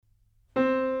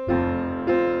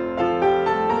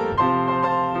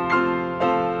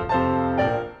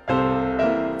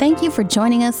Thank you for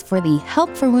joining us for the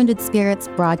Help for Wounded Spirits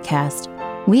broadcast.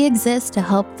 We exist to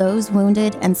help those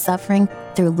wounded and suffering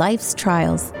through life's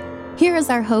trials. Here is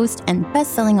our host and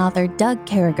best-selling author, Doug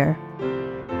Carragher.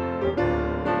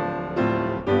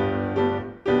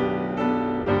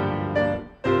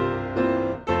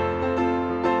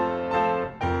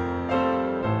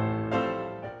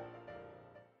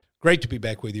 Great to be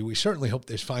back with you. We certainly hope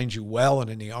this finds you well and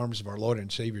in the arms of our Lord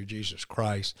and Savior, Jesus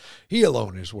Christ. He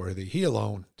alone is worthy. He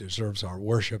alone deserves our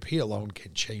worship. He alone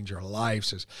can change our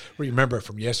lives. As we remember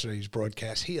from yesterday's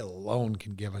broadcast, He alone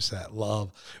can give us that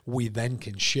love. We then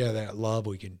can share that love.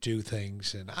 We can do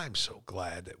things, and I'm so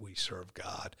glad that we serve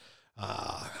God.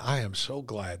 I am so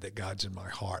glad that God's in my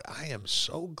heart. I am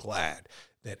so glad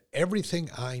that everything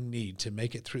I need to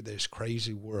make it through this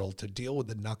crazy world, to deal with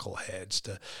the knuckleheads,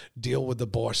 to deal with the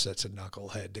boss that's a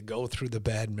knucklehead, to go through the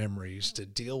bad memories, to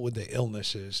deal with the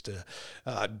illnesses, to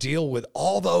deal with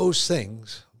all those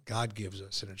things God gives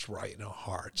us, and it's right in our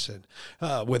hearts. And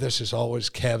with us as always,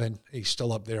 Kevin. He's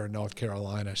still up there in North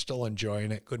Carolina, still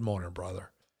enjoying it. Good morning, brother.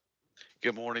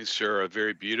 Good morning, sir. A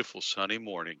very beautiful sunny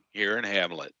morning here in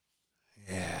Hamlet.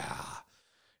 Yeah.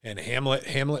 And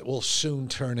Hamlet will soon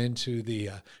turn into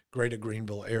the greater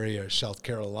Greenville area of South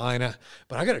Carolina.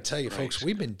 But I got to tell you, folks,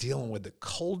 we've been dealing with the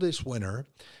coldest winter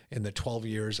in the 12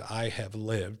 years I have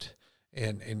lived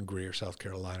in Greer, South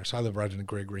Carolina. So I live right in the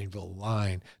Greater Greenville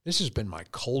line. This has been my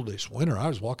coldest winter. I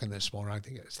was walking this morning, I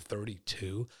think it was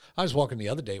 32. I was walking the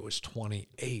other day, it was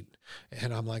 28.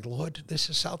 And I'm like, Lord,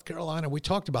 this is South Carolina. We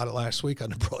talked about it last week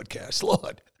on the broadcast.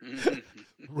 Lord,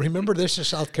 remember, this is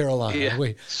South Carolina.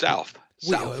 Yeah, South.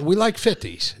 We like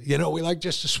 50s, we like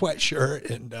just a sweatshirt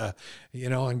and,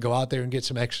 and go out there and get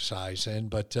some exercise in.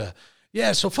 But,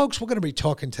 so folks, we're going to be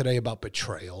talking today about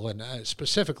betrayal. And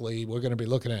specifically, we're going to be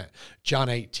looking at John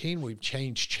 18. We've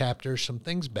changed chapters. Some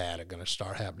things bad are going to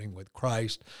start happening with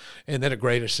Christ. And then the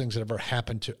greatest things that ever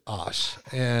happened to us.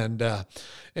 And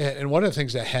one of the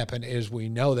things that happened is we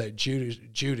know that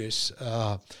Judas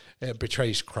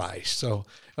betrays Christ. So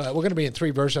we're going to be in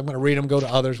 3 verses. I'm going to read them, go to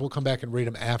others. We'll come back and read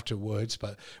them afterwards.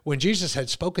 But when Jesus had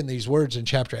spoken these words in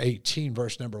chapter 18,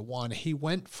 verse number 1, he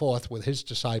went forth with his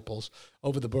disciples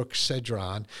over the brook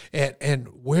Cedron, and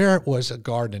where was a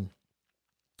garden,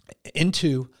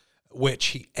 into which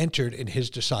he entered and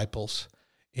his disciples.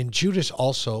 And Judas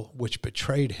also, which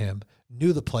betrayed him,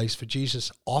 knew the place, for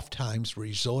Jesus ofttimes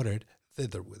resorted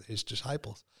thither with his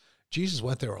disciples. Jesus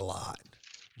went there a lot.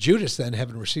 Judas then,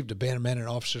 having received a band of men and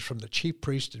officers from the chief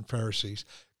priests and Pharisees,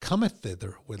 cometh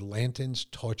thither with lanterns,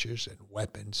 torches, and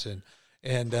weapons.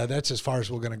 And that's as far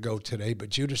as we're going to go today. But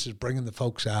Judas is bringing the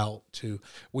folks out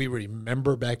we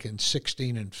remember back in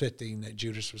 16 and 15 that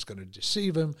Judas was going to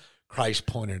deceive him. Christ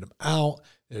pointed him out.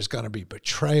 There's going to be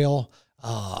betrayal.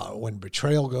 When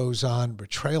betrayal goes on,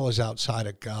 betrayal is outside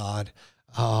of God.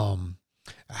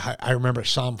 I remember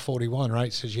Psalm 41, right?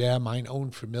 It says, mine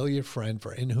own familiar friend,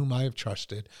 for in whom I have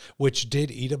trusted, which did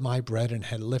eat of my bread and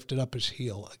had lifted up his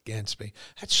heel against me.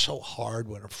 That's so hard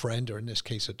when a friend, or in this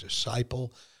case a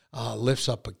disciple, lifts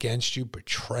up against you,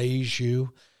 betrays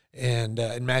you. And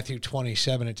in Matthew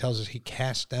 27, it tells us he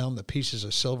cast down the pieces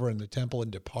of silver in the temple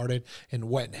and departed and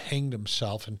went and hanged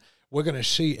himself. And we're going to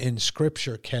see in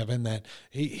Scripture, Kevin, that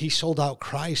he sold out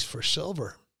Christ for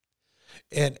silver.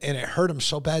 And it hurt him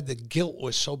so bad. The guilt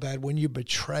was so bad when you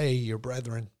betray your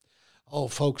brethren. Oh,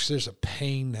 folks, there's a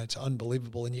pain that's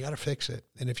unbelievable, and you got to fix it.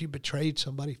 And if you betrayed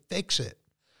somebody, fix it.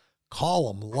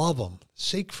 Call them, love them,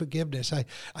 seek forgiveness.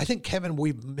 I think, Kevin,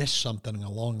 we've missed something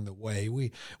along the way.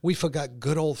 We forgot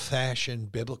good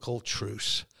old-fashioned biblical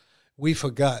truths. We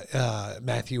forgot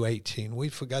Matthew 18. We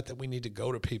forgot that we need to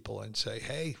go to people and say,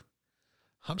 hey,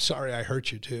 I'm sorry I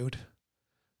hurt you, dude.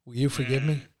 Will you forgive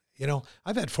me?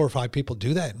 I've had 4 or 5 people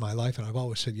do that in my life, and I've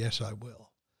always said, yes, I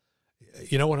will.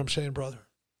 You know what I'm saying, brother?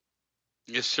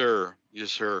 Yes, sir.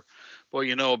 Yes, sir.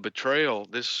 Well, betrayal,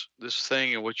 this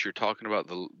thing and what you're talking about,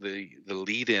 the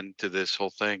lead in to this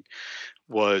whole thing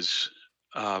was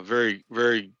very,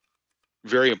 very,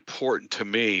 very important to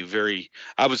me.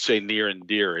 I would say near and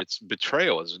dear.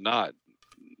 Betrayal is not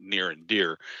near and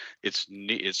dear. It's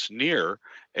near.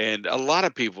 And a lot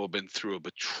of people have been through a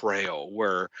betrayal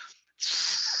where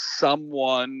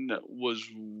someone was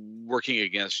working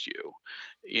against you.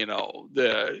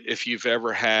 If you've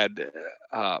ever had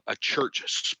a church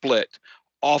split,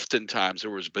 oftentimes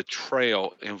there was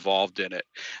betrayal involved in it.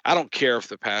 I don't care if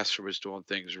the pastor was doing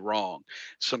things wrong.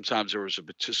 Sometimes there's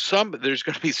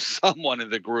going to be someone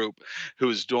in the group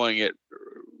who's doing it,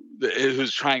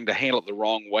 who's trying to handle it the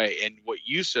wrong way. And what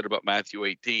you said about Matthew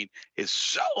 18 is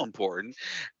so important.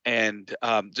 And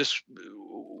just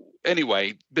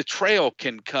anyway, betrayal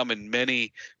can come in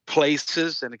many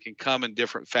places and it can come in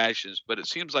different fashions, but it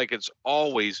seems like it's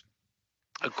always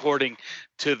according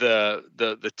to the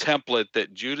template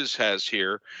that Judas has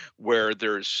here, where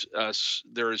there's a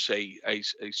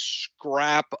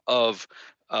scrap of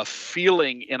a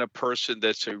feeling in a person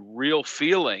that's a real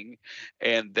feeling,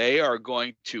 and they are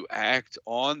going to act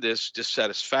on this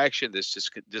dissatisfaction, this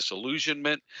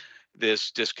disillusionment, this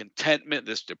discontentment,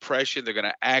 this depression. They're going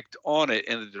to act on it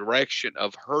in the direction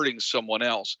of hurting someone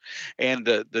else. And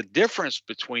the difference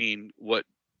between what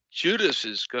Judas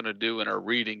is going to do in our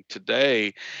reading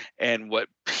today and what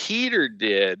Peter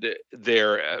did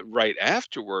there right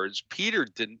afterwards. Peter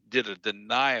did a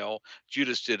denial,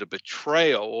 Judas did a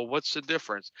betrayal. Well, what's the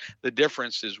difference? The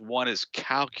difference is one is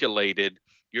calculated.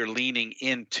 You're leaning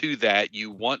into that.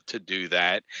 You want to do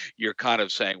that. You're kind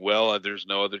of saying, well, there's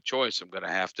no other choice. I'm going to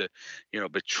have to,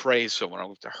 betray someone. I'm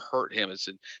going to hurt him. It's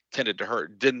intended to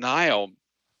hurt. Denial,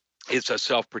 it's a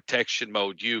self-protection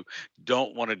mode. You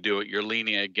don't want to do it. You're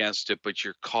leaning against it, but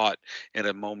you're caught in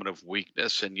a moment of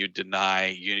weakness and you deny.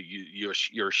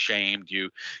 You're ashamed.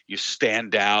 You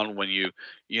stand down when you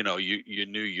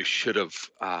knew you should have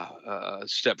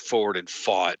stepped forward and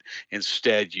fought.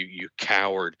 Instead, you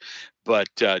cowered. But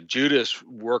Judas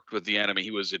worked with the enemy.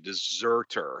 He was a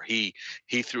deserter. He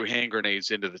threw hand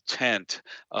grenades into the tent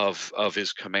of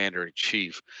his commander in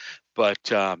chief.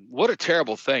 But what a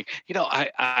terrible thing.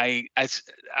 I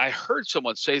heard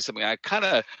someone say something. I kind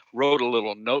of wrote a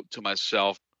little note to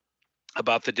myself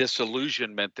about the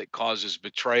disillusionment that causes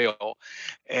betrayal.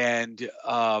 And,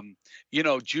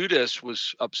 Judas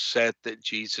was upset that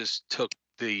Jesus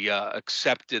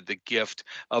accepted the gift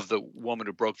of the woman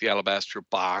who broke the alabaster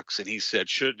box, and he said,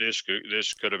 "Should this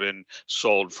could have been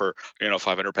sold for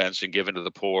 500 pence and given to the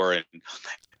poor?"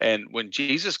 And when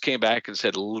Jesus came back and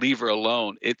said, "Leave her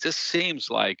alone," it just seems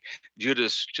like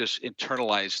Judas just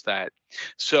internalized that.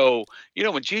 So,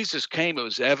 when Jesus came, it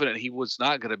was evident he was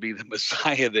not going to be the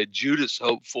Messiah that Judas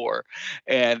hoped for.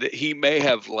 And he may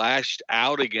have lashed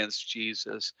out against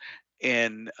Jesus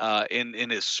and in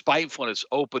his spitefulness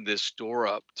opened this door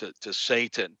up to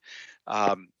Satan.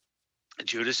 Um,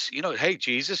 Judas, hey,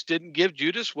 Jesus didn't give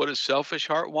Judas what his selfish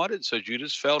heart wanted. So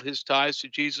Judas felt his ties to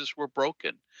Jesus were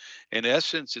broken. In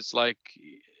essence, it's like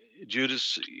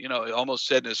Judas, almost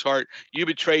said in his heart, "You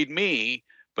betrayed me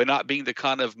by not being the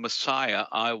kind of Messiah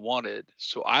I wanted.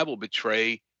 So I will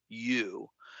betray you."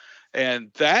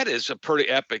 And that is a pretty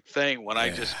epic thing when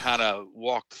I just Yeah. kind of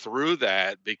walked through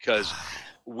that, because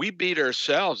we beat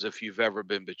ourselves if you've ever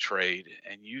been betrayed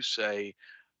and you say,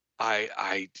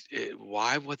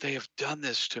 why would they have done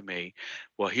this to me?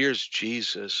 Well, here's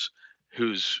Jesus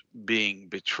who's being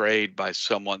betrayed by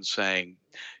someone saying,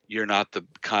 "You're not the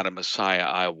kind of Messiah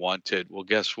I wanted." Well,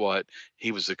 guess what?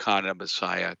 He was the kind of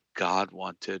Messiah God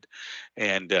wanted.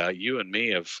 And you and me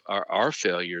have our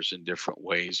failures in different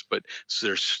ways, but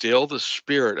there's still the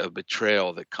spirit of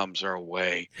betrayal that comes our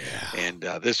way. Yeah. And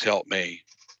this helped me.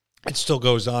 It still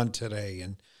goes on today.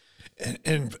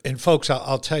 And folks,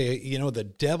 I'll tell you, the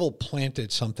devil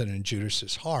planted something in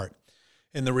Judas's heart.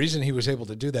 And the reason he was able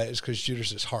to do that is because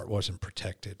Judas's heart wasn't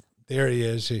protected. There he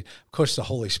is. Of course, the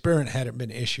Holy Spirit hadn't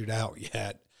been issued out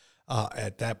yet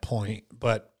at that point.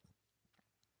 But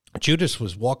Judas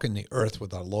was walking the earth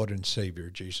with our Lord and Savior,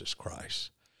 Jesus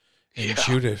Christ. And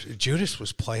Yeah. Judas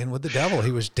was playing with the devil.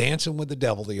 He was dancing with the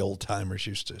devil, the old timers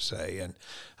used to say. And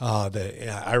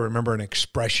I remember an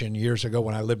expression years ago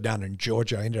when I lived down in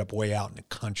Georgia. I ended up way out in the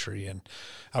country, and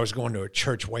I was going to a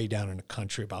church way down in the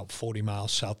country, about 40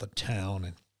 miles south of town.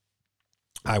 And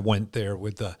I went there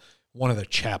with one of the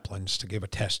chaplains to give a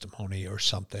testimony or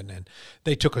something, and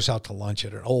they took us out to lunch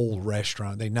at an old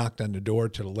restaurant. They knocked on the door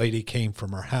till the lady came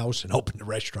from her house and opened the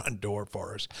restaurant door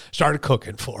for us, started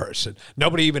cooking for us, and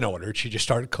nobody even ordered. She just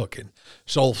started cooking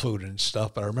soul food and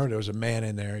stuff. But I remember there was a man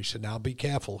in there. He said, "Now be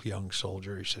careful, young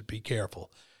soldier." He said, "Be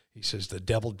careful." He says, "The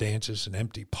devil dances in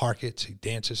empty pockets. He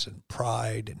dances in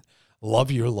pride, and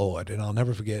love your Lord." And I'll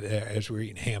never forget, as we were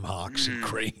eating ham hocks and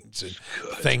greens and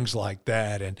things like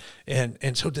that.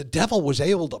 And so the devil was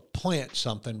able to plant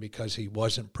something because he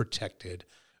wasn't protected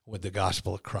with the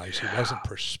gospel of Christ. He wasn't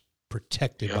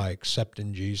protected by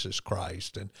accepting Jesus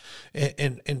Christ.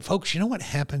 And folks, you know what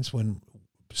happens when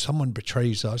someone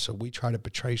betrays us, or we try to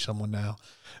betray someone now?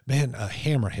 Man, a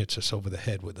hammer hits us over the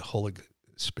head with the Holy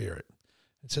Spirit.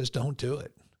 It says, "Don't do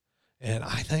it." And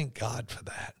I thank God for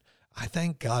that. I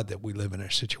thank God that we live in a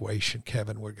situation,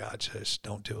 Kevin, where God says,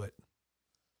 "Don't do it."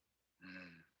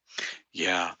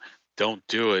 Yeah, don't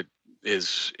do it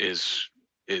is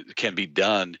it can be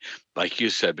done, like you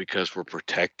said, because we're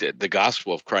protected. The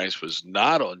gospel of Christ was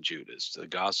not on Judas. The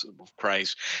gospel of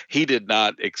Christ, he did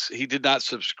not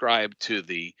subscribe to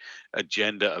the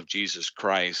agenda of Jesus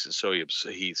Christ, and so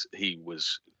he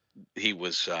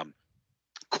was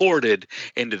courted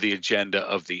into the agenda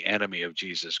of the enemy of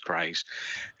Jesus Christ.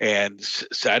 And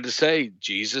sad to say,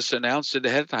 Jesus announced it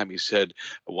ahead of time. He said,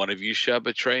 "One of you shall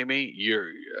betray me.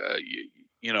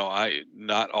 I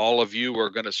not all of you are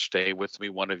going to stay with me.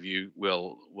 One of you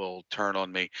will turn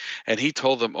on me." And he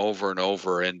told them over and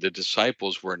over. And the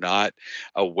disciples were not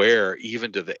aware,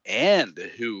 even to the end,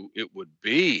 who it would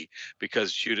be,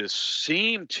 because Judas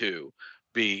seemed to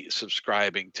be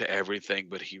subscribing to everything,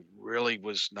 but he really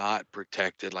was not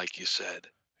protected, like you said.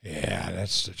 Yeah,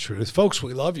 that's the truth. Folks,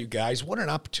 we love you guys. What an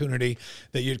opportunity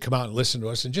that you'd come out and listen to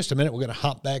us. In just a minute, we're going to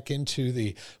hop back into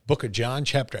the book of John,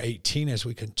 chapter 18, as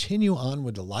we continue on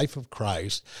with the life of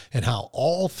Christ and how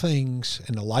all things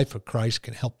in the life of Christ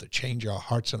can help to change our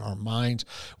hearts and our minds.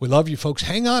 We love you, folks.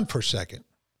 Hang on for a second.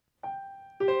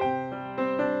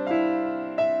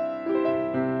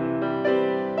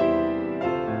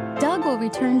 Doug will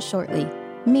return shortly.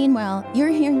 Meanwhile, you're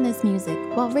hearing this music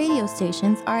while radio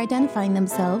stations are identifying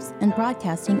themselves and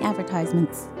broadcasting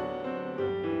advertisements.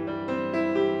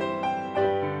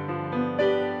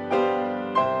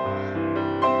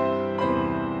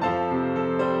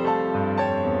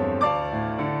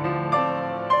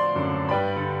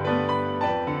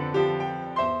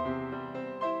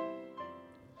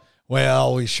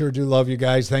 Well, we sure do love you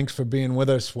guys. Thanks for being with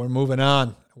us. We're moving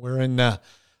on. We're in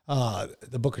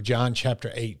the book of John,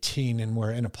 chapter 18, and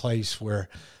we're in a place where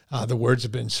the words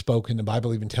have been spoken. The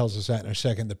Bible even tells us that in a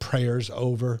second. The prayer's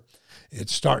over.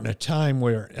 It's starting a time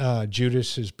where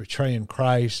Judas is betraying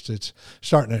Christ. It's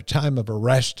starting a time of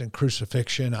arrest and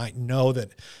crucifixion. I know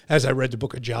that as I read the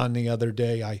book of John the other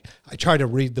day, I try to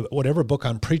read whatever book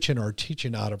I'm preaching or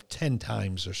teaching out of 10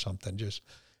 times or something, just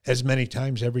as many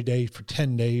times every day for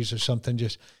 10 days or something.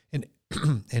 Just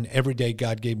and every day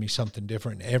God gave me something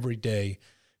different. Every day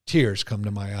tears come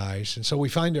to my eyes. And so we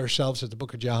find ourselves at the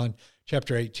book of John,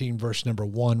 chapter 18, verse number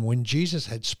 1. When Jesus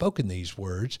had spoken these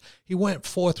words, he went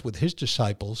forth with his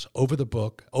disciples over the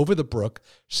brook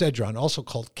Cedron, also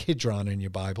called Kidron in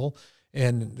your Bible.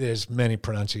 And there's many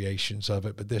pronunciations of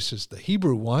it, but this is the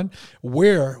Hebrew one,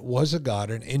 where was a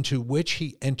garden into which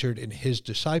he entered and his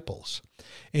disciples.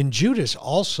 And Judas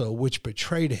also, which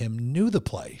betrayed him, knew the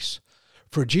place,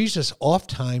 for Jesus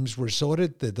ofttimes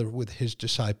resorted thither with his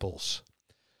disciples.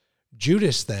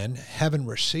 Judas then, having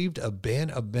received a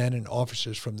band of men and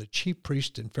officers from the chief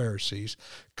priests and Pharisees,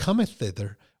 cometh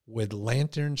thither with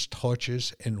lanterns,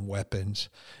 torches, and weapons.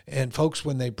 And folks,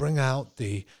 when they bring out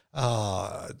the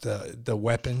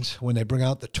weapons, when they bring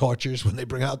out the torches, when they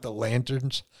bring out the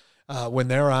lanterns, when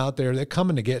they're out there, they're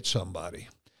coming to get somebody.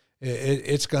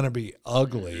 It's going to be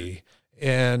ugly.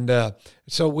 And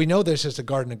so we know this is the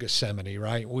Garden of Gethsemane,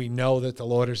 right? We know that the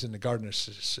Lord is in the Garden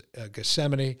of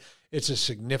Gethsemane. It's a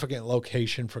significant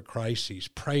location for Christ. He's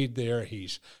prayed there.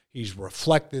 He's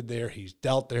reflected there. He's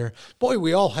dealt there. Boy,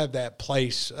 we all have that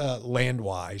place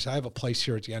land-wise. I have a place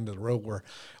here at the end of the road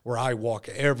where I walk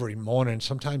every morning.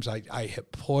 Sometimes I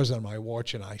hit pause on my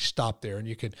watch and I stop there, and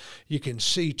you can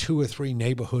see 2 or 3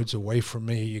 neighborhoods away from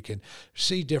me. You can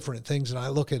see different things, and I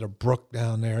look at a brook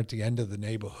down there at the end of the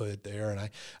neighborhood there, and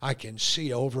I can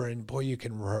see over, and boy, you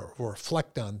can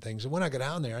reflect on things. And when I go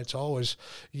down there, it's always,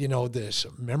 this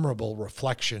memorable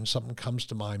reflection. Something comes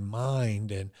to my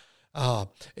mind, and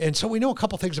so we know a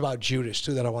couple things about Judas,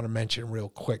 too, that I want to mention real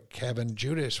quick, Kevin.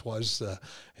 Judas was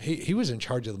he was in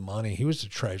charge of the money. He was the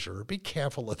treasurer. Be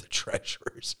careful of the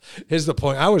treasurers, is the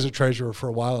point. I was a treasurer for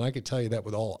a while, and I can tell you that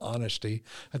with all honesty.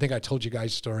 I think I told you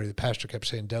guys a story. The pastor kept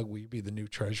saying, "Doug, will you be the new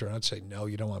treasurer?" And I'd say, "No,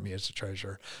 you don't want me as the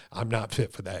treasurer. I'm not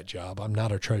fit for that job. I'm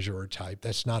not a treasurer type.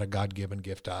 That's not a God-given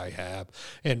gift I have."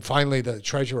 And finally, the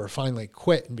treasurer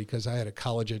quit, and because I had a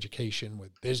college education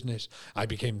with business, I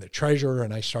became the treasurer,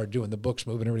 and I started doing the books,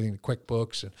 moving everything to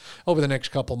QuickBooks. And over the next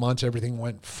couple of months, everything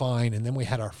went fine. And then we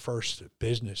had our first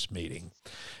business meeting.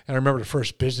 And I remember the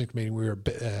first business meeting, we were,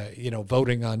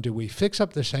 voting on, do we fix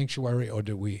up the sanctuary or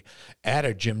do we add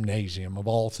a gymnasium of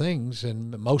all things?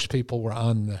 And most people were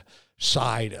on the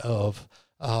side of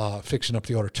fixing up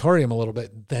the auditorium a little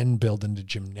bit, then building the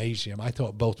gymnasium. I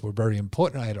thought both were very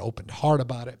important. I had an open heart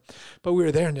about it. But we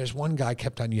were there, and there's one guy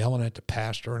kept on yelling at the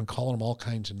pastor and calling him all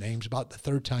kinds of names. About the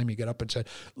third time he got up and said,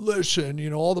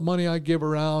 "Listen, all the money I give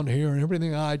around here and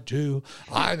everything I do,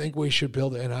 I think we should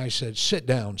build it." And I said, "Sit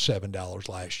down, $7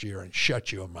 last year and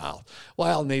shut your mouth."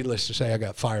 Well, needless to say, I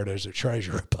got fired as a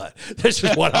treasurer, but this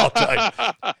is what I'll tell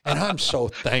you. And I'm so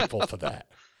thankful for that.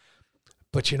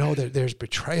 But there's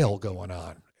betrayal going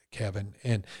on, Kevin.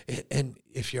 And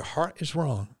if your heart is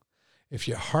wrong, if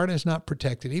your heart is not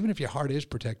protected, even if your heart is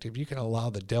protected, you can allow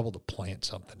the devil to plant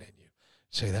something in you.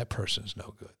 Say that person's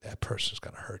no good. That person's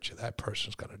going to hurt you. That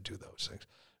person's going to do those things.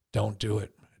 Don't do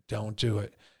it. Don't do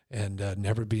it. And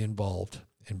never be involved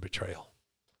in betrayal.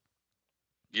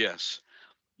 Yes.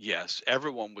 Yes.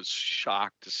 Everyone was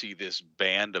shocked to see this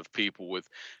band of people with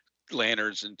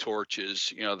lanterns and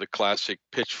torches, the classic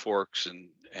pitchforks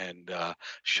and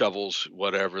shovels,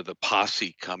 whatever, the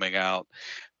posse coming out.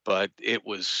 But it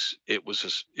was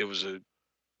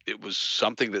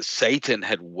something that Satan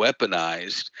had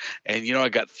weaponized. And, I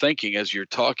got thinking as you're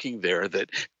talking there that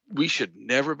we should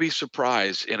never be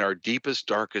surprised in our deepest,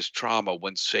 darkest trauma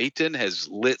when Satan has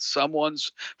lit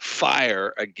someone's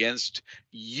fire against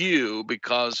you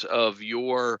because of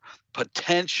your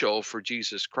potential for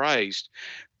Jesus Christ.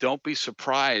 Don't be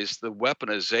surprised the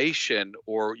weaponization,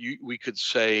 or we could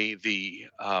say the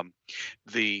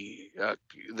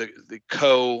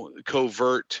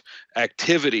covert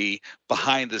activity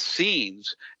behind the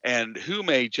scenes, and who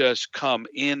may just come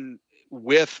in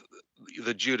with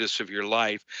the Judas of your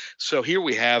life. So here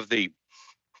we have the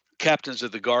captains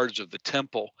of the guards of the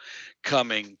temple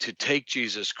coming to take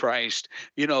Jesus Christ.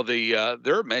 There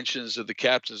are mentions of the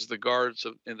captains of the guards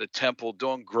in the temple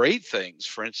doing great things.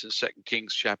 For instance, 2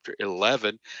 Kings chapter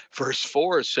 11, verse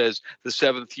 4 says, the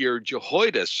seventh year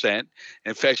Jehoiada sent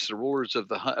and fetched the rulers of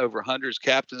the over hundreds,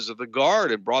 captains of the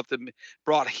guard, and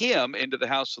brought him into the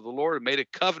house of the Lord and made a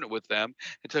covenant with them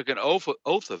and took an oath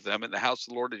of them in the house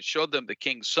of the Lord and showed them the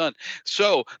king's son.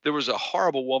 So there was a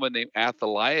horrible woman named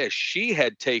Athaliah. She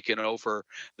had taken over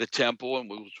the temple and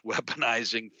was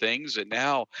weaponizing things. And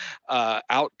now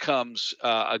out comes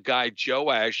a guy,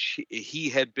 Joash. He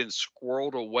had been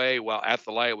squirreled away while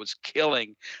Athaliah was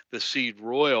killing the seed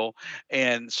royal.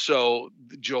 And so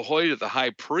Jehoiada, the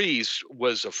high priest,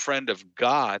 was a friend of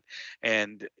God.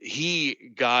 And he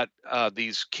got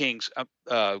these kings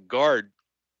the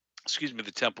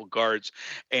temple guards.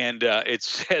 And it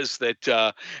says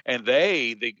that and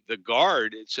the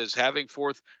guard, it says, have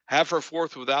her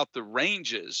forth without the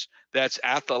ranges. That's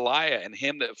Athaliah, and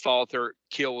him that followeth her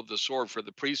kill with the sword. For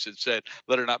the priest had said,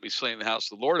 let her not be slain in the house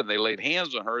of the Lord. And they laid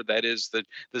hands on her. That is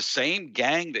the same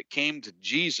gang that came to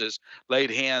Jesus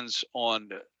laid hands on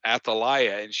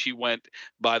Athaliah, and she went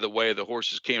by the way of the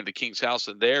horses, came to the king's house,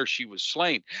 and there she was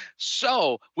slain.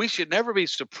 So we should never be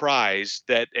surprised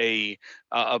that a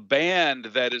band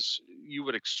that is you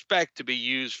would expect to be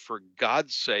used for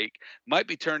God's sake might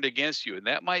be turned against you, and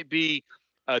that might be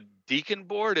a deacon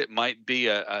board, it might be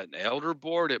an elder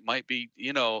board, it might be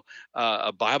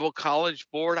a Bible college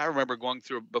board. I remember going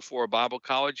through before a Bible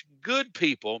college, good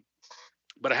people.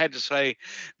 But I had to say,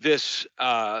 this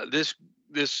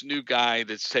new guy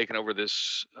that's taken over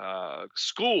this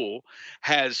school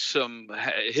has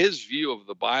his view of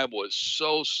the Bible is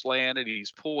so slanted.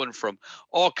 He's pulling from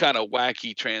all kind of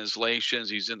wacky translations.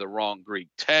 He's in the wrong Greek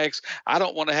text. I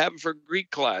don't want to have him for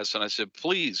Greek class. And I said,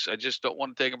 please, I just don't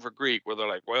want to take him for Greek. Where they're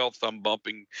like, well, thumb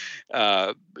bumping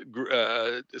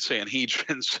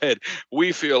Sanhedrin said,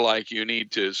 we feel like you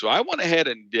need to. So I went ahead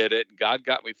and did it. And God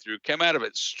got me through, came out of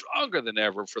it stronger than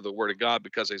ever for the word of God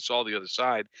because I saw the other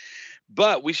side.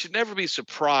 But we should never be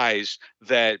surprised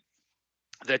that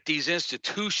these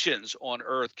institutions on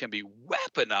earth can be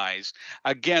weaponized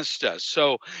against us.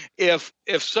 So if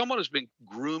someone has been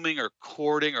grooming or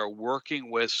courting or working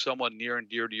with someone near and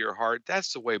dear to your heart,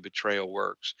 that's the way betrayal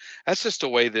works. That's just the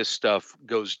way this stuff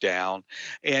goes down.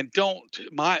 And don't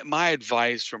my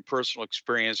advice from personal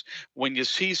experience, when you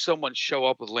see someone show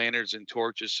up with lanterns and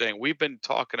torches saying, we've been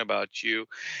talking about you,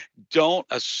 don't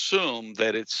assume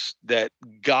that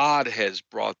God has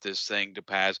brought this thing to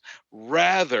pass.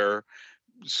 Rather,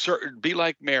 be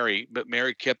like Mary, but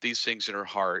Mary kept these things in her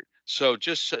heart. So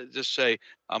just say,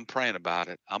 I'm praying about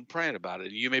it. I'm praying about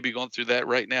it. You may be going through that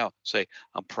right now. Say,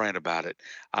 I'm praying about it.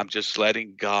 I'm just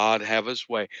letting God have his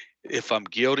way. If I'm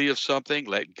guilty of something,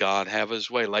 let God have his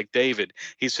way. Like David,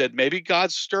 he said, maybe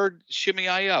God stirred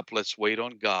Shimei up. Let's wait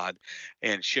on God.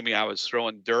 And Shimei was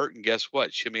throwing dirt. And guess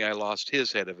what? Shimei lost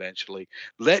his head eventually.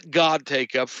 Let God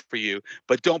take up for you,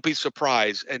 but don't be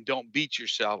surprised and don't beat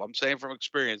yourself. I'm saying from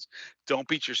experience, don't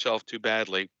beat yourself too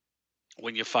badly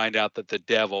when you find out that the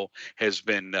devil has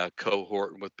been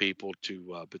cohorting with people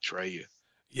to betray you.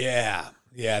 Yeah.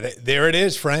 Yeah, there it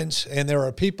is, friends. And there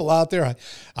are people out there.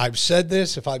 I've said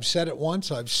this. If I've said it once,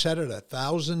 I've said it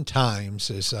 1,000 times.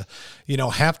 Is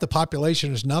half the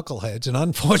population is knuckleheads, and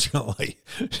unfortunately,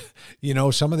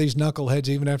 some of these knuckleheads,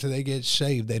 even after they get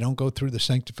saved, they don't go through the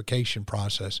sanctification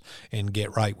process and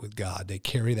get right with God. They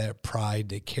carry that pride.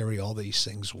 They carry all these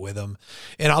things with them.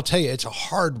 And I'll tell you, it's a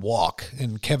hard walk.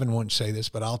 And Kevin wouldn't say this,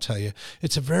 but I'll tell you,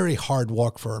 it's a very hard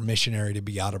walk for a missionary to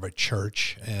be out of a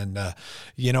church. And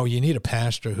you need a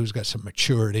pastor who's got some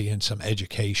maturity and some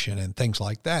education and things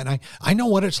like that. And I know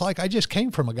what it's like. I just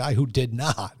came from a guy who did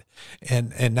not.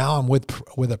 And now I'm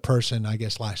with a person, I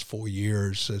guess, last 4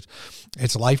 years.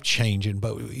 It's life-changing.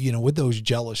 But, with those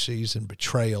jealousies and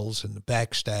betrayals and the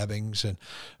backstabbings, and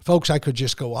folks, I could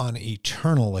just go on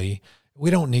eternally.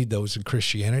 We don't need those in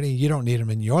Christianity. You don't need them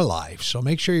in your life. So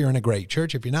make sure you're in a great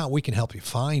church. If you're not, we can help you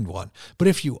find one. But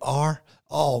if you are,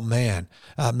 oh man,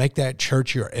 make that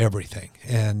church your everything,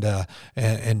 and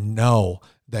know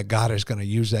that God is going to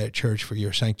use that church for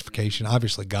your sanctification.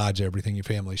 Obviously, God's everything. Your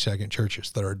family's second, church is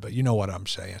third. But you know what I'm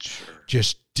saying. Sure.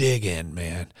 Just dig in,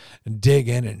 man. Dig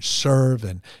in and serve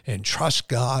and trust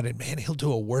God. And man, He'll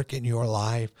do a work in your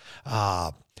life.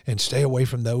 And stay away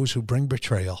from those who bring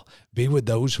betrayal. Be with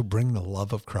those who bring the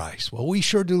love of Christ. Well, we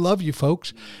sure do love you,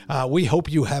 folks. We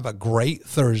hope you have a great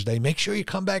Thursday. Make sure you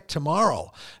come back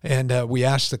tomorrow. And we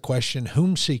ask the question,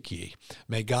 whom seek ye?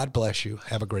 May God bless you.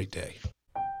 Have a great day.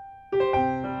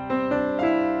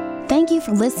 Thank you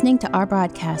for listening to our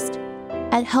broadcast.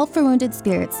 At Help for Wounded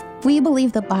Spirits, we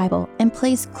believe the Bible and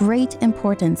place great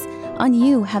importance on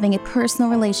you having a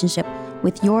personal relationship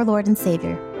with your Lord and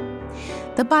Savior.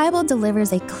 The Bible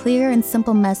delivers a clear and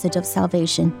simple message of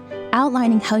salvation,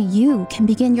 outlining how you can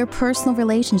begin your personal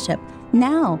relationship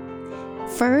now.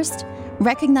 First,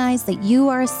 recognize that you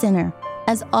are a sinner,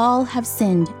 as all have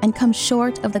sinned and come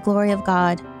short of the glory of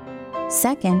God.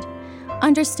 Second,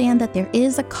 understand that there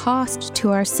is a cost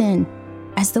to our sin,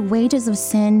 as the wages of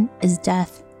sin is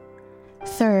death.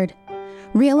 Third,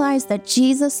 realize that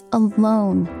Jesus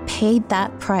alone paid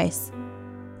that price.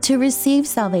 To receive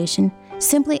salvation,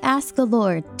 simply ask the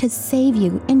Lord to save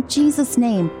you in Jesus'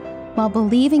 name while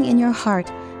believing in your heart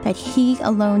that He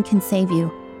alone can save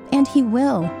you, and He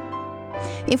will.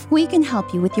 If we can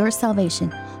help you with your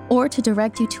salvation or to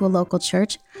direct you to a local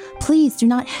church, please do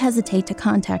not hesitate to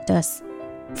contact us.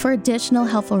 For additional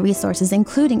helpful resources,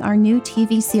 including our new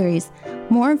TV series,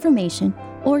 more information,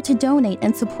 or to donate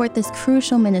and support this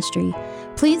crucial ministry,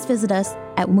 please visit us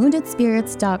at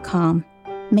woundedspirits.com.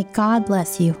 May God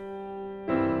bless you.